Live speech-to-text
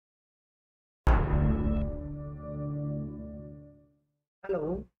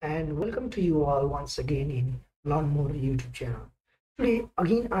Hello and welcome to you all once again in Learn More YouTube channel. Today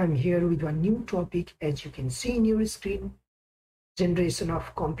again I'm here with a new topic, as you can see in your screen, generation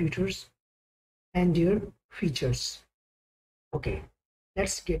of computers and their features. Okay,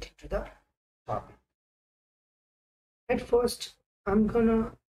 let's get into the topic. At first I'm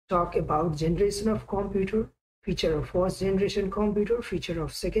gonna talk about generation of computer, feature of first generation computer, feature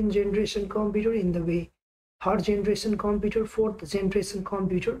of second generation computer, in the way third generation computer, fourth generation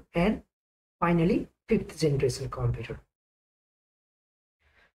computer, and finally fifth generation computer.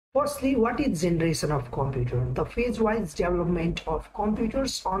 Firstly, what is generation of computer? The phase-wise development of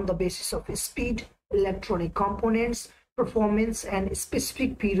computers on the basis of speed, electronic components, performance, and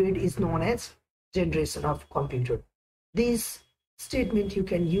specific period is known as generation of computer. This statement you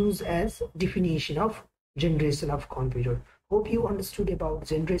can use as definition of generation of computer. Hope you understood about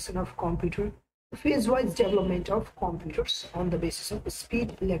generation of computer. The phase-wise development of computers on the basis of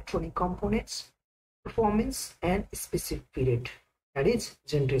speed, electronic components, performance, and specific period. That is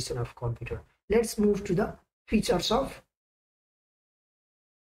generation of computer. Let's move to the features of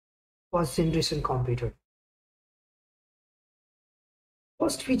first generation computer.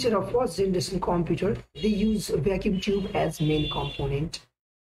 First feature of first generation computer, they use vacuum tube as main component.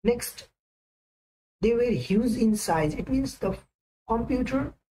 Next, they were huge in size. It means the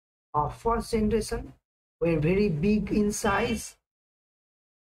computer of first generation were very big in size.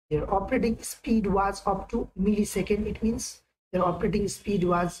 Their operating speed was up to millisecond. It means their operating speed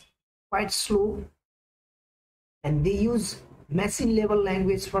was quite slow, and they use machine level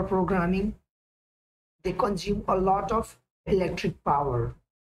language for programming. They consume a lot of electric power.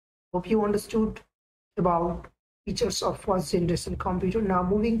 Hope you understood about features of first generation computer. Now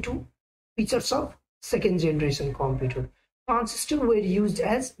moving to features of second generation computer. Transistors were used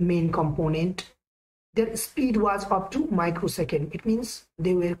as main component. Their speed was up to microsecond. It means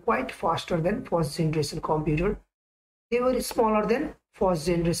they were quite faster than first generation computer. They were smaller than first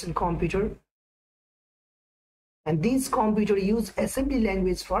generation computer. And these computers use assembly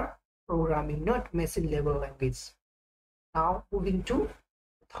language for programming, not machine level language. Now moving to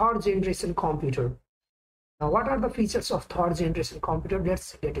third generation computer. Now what are the features of third generation computer?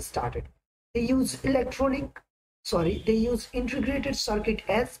 Let's get started. They use integrated circuit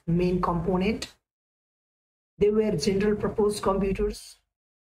as main component. They were general purpose computers.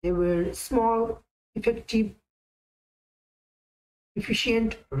 They were small, effective,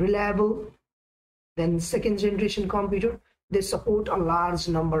 efficient, reliable. Then second generation computer, they support a large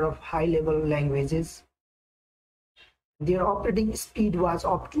number of high level languages. Their operating speed was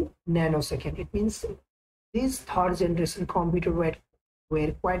up to nanosecond. It means these third generation computer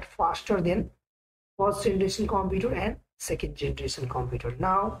were quite faster than first generation computer and second generation computer.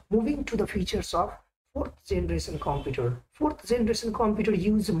 Now moving to the features of fourth generation computer. Fourth generation computer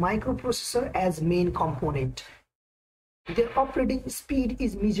use microprocessor as main component. Their operating speed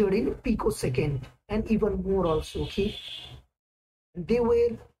is measured in picosecond and even more also. Okay, they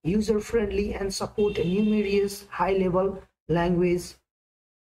were user friendly and support numerous high level language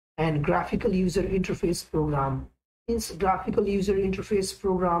and graphical user interface program. Means graphical user interface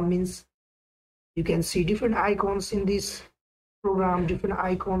program means you can see different icons in this program, different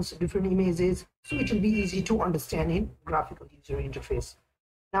icons, different images, so it will be easy to understand in graphical user interface.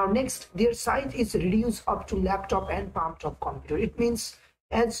 Now next, their size is reduced up to laptop and palm top computer. It means,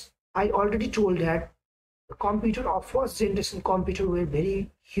 as I already told, that the computer of first generation computer were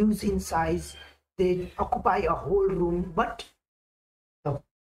very huge in size. They occupy a whole room, but the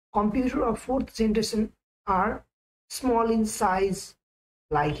computer of fourth generation are small in size.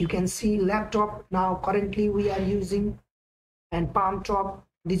 Like you can see laptop now currently we are using, and palm top,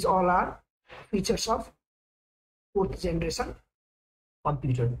 these all are features of fourth generation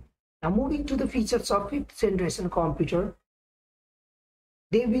computer. Now moving to the features of fifth generation computer,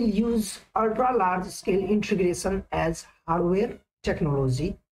 they will use ultra large scale integration as hardware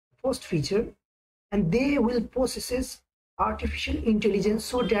technology, first feature, and they will possess artificial intelligence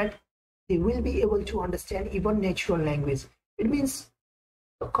so that they will be able to understand even natural language. It means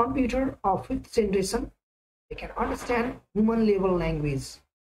the computer of fifth generation, they can understand human level language,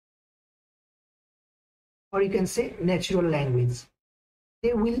 or you can say natural language.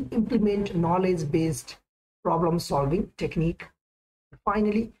 They will implement knowledge-based problem-solving technique.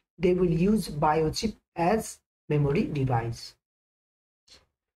 Finally, they will use biochip as memory device.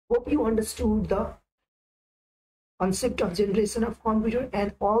 Hope you understood the concept of generation of computer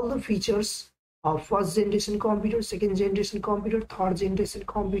and all the features of first generation computer, second generation computer, third generation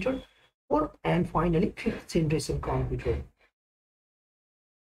computer, fourth, and finally fifth generation computer.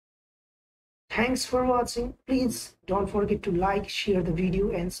 Thanks for watching. Please don't forget to like, share the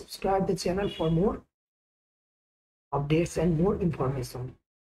video and subscribe the channel for more updates and more information.